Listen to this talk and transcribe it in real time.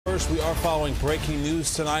First, we are following breaking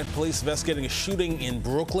news tonight. Police investigating a shooting in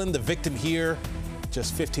Brooklyn. The victim here,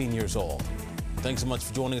 just 15 years old. Thanks so much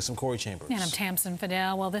for joining us. I'm Corey Chambers. And I'm Tamsin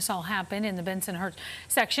Fidel. Well, this all happened in the Bensonhurst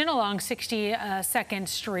section along 62nd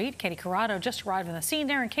Street. Katie Corrado just arrived on the scene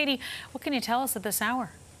there. And Katie, what can you tell us at this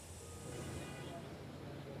hour?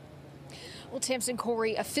 Well, Tamsin,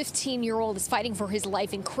 Corey, a 15-year-old is fighting for his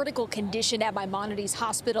life in critical condition at Maimonides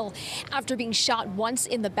Hospital after being shot once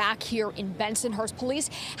in the back here in Bensonhurst. Police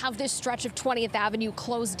have this stretch of 20th Avenue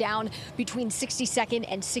closed down between 62nd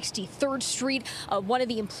and 63rd Street. One of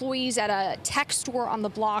the employees at a tech store on the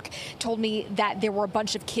block told me that there were a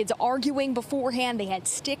bunch of kids arguing beforehand. They had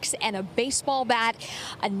sticks and a baseball bat.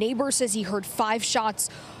 A neighbor says he heard 5 shots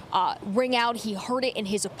ring out. He heard it in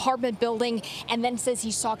his apartment building, and then says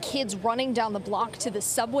he saw kids running down the block to the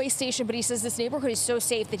subway station. But he says this neighborhood is so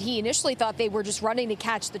safe that he initially thought they were just running to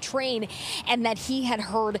catch the train and that he had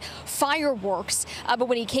heard fireworks. But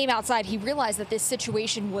when he came outside, he realized that this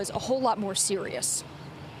situation was a whole lot more serious.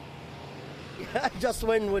 I just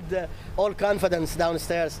went with all confidence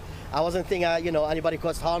downstairs. I wasn't thinking, anybody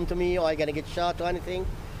caused harm to me or I'm gonna get shot or anything.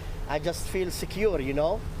 I just feel secure,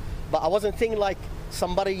 But I wasn't thinking like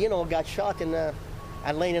somebody, got shot and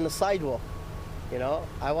laying in the sidewalk.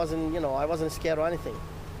 I wasn't scared or anything.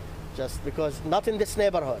 Just because not in this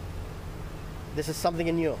neighborhood. This is something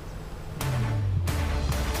new.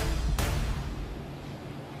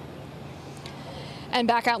 And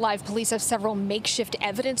back out live, police have several makeshift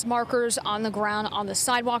evidence markers on the ground on the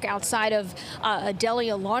sidewalk outside of a deli,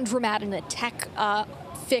 a laundromat, and a tech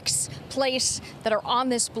fix place that are on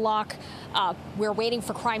this block. We're waiting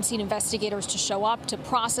for crime scene investigators to show up to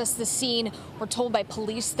process the scene. We're told by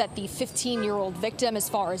police that the 15-year-old victim, as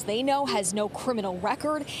far as they know, has no criminal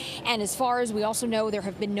record. And as far as we also know, there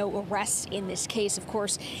have been no arrests in this case. Of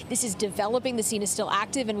course, this is developing. The scene is still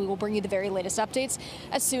active, and we will bring you the very latest updates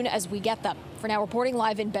as soon as we get them. For now, reporting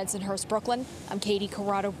live in Bensonhurst, Brooklyn, I'm Katie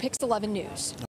Corrado, Pix 11 News.